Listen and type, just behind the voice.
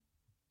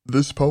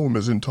This poem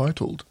is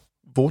entitled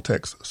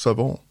Vortex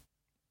Savant.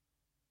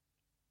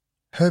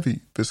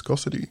 Heavy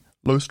viscosity,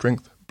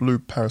 low-strength blue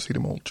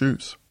paracetamol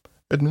juice,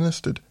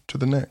 administered to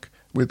the neck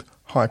with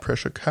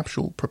high-pressure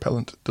capsule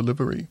propellant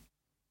delivery.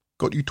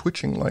 Got you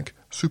twitching like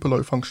super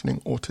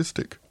low-functioning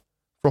autistic,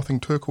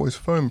 frothing turquoise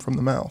foam from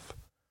the mouth,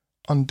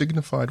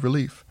 undignified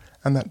relief,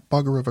 and that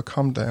bugger of a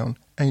come-down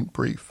ain't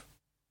brief.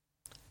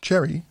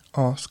 Cherry,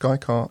 our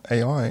Skycar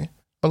AI,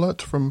 alert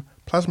from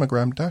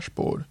plasmagram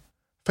dashboard,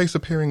 face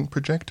appearing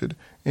projected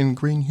in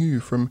green hue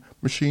from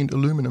machined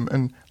aluminum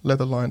and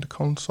leather-lined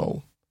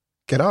console.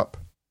 Get up!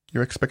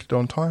 You're expected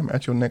on time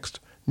at your next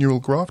neural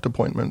graft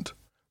appointment.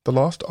 The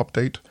last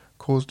update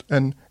caused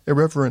an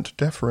irreverent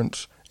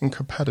deference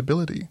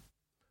incompatibility.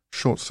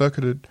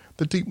 Short-circuited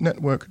the deep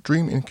network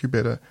dream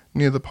incubator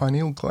near the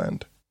pineal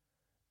gland.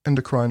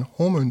 Endocrine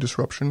hormone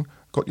disruption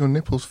got your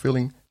nipples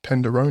feeling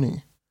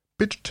tenderoni.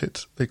 Bitch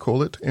tits, they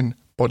call it in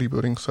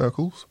bodybuilding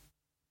circles.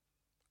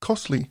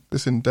 Costly,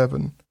 this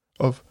endeavour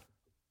of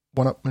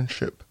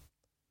one-upmanship,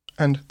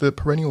 and the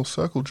perennial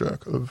circle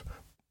jerk of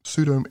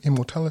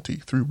pseudo-immortality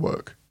through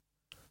work.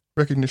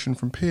 Recognition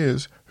from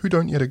peers who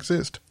don't yet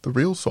exist, the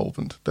real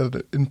solvent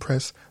that'd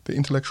impress the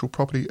intellectual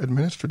property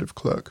administrative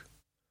clerk.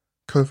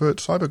 Covert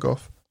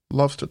cybergoth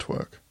loves to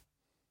twerk.